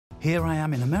here I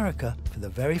am in America for the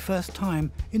very first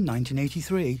time in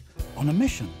 1983 on a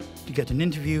mission to get an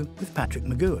interview with Patrick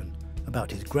McGoohan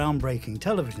about his groundbreaking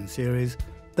television series,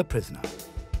 The Prisoner.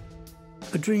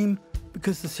 A dream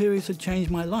because the series had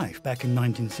changed my life back in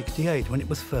 1968 when it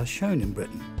was first shown in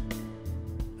Britain.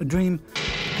 A dream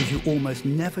because you almost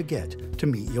never get to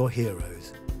meet your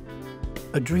heroes.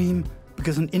 A dream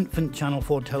because an infant Channel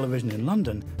 4 television in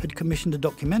London had commissioned a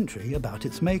documentary about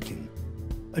its making.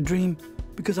 A dream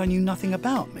because I knew nothing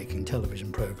about making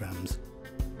television programs.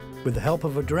 With the help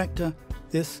of a director,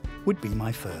 this would be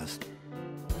my first.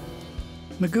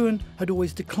 McGoohan had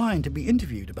always declined to be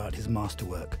interviewed about his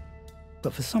masterwork,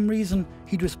 but for some reason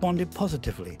he'd responded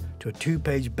positively to a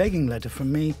 2-page begging letter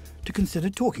from me to consider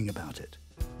talking about it.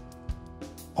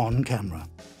 On camera.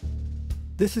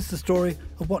 This is the story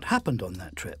of what happened on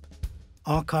that trip.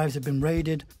 Archives have been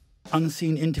raided,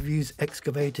 unseen interviews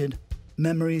excavated,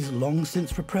 memories long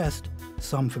since repressed,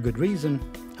 some for good reason,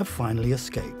 have finally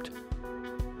escaped.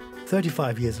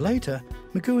 35 years later,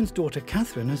 McGoohan's daughter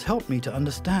Catherine has helped me to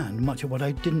understand much of what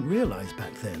I didn't realise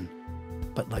back then.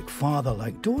 But like father,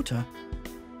 like daughter,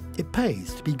 it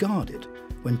pays to be guarded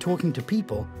when talking to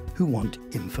people who want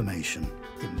information.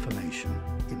 Information.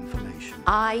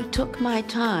 I took my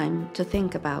time to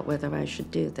think about whether I should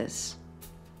do this.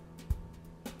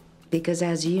 Because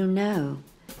as you know,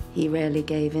 he rarely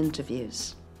gave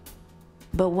interviews.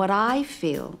 But what I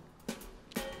feel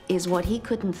is what he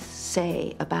couldn't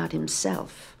say about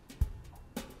himself,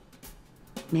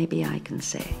 maybe I can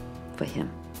say for him.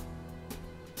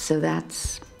 So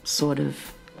that's sort of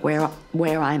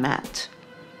where I'm at,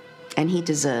 and he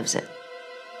deserves it.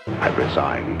 I've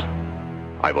resigned.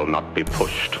 I will not be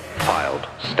pushed, filed,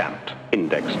 stamped,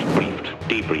 indexed, briefed,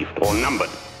 debriefed, or numbered.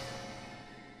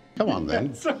 Come on,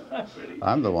 then.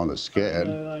 I'm the one that's scared.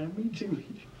 Me too.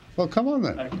 Well, come on,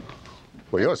 then.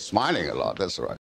 Well, you're smiling a lot, that's all right.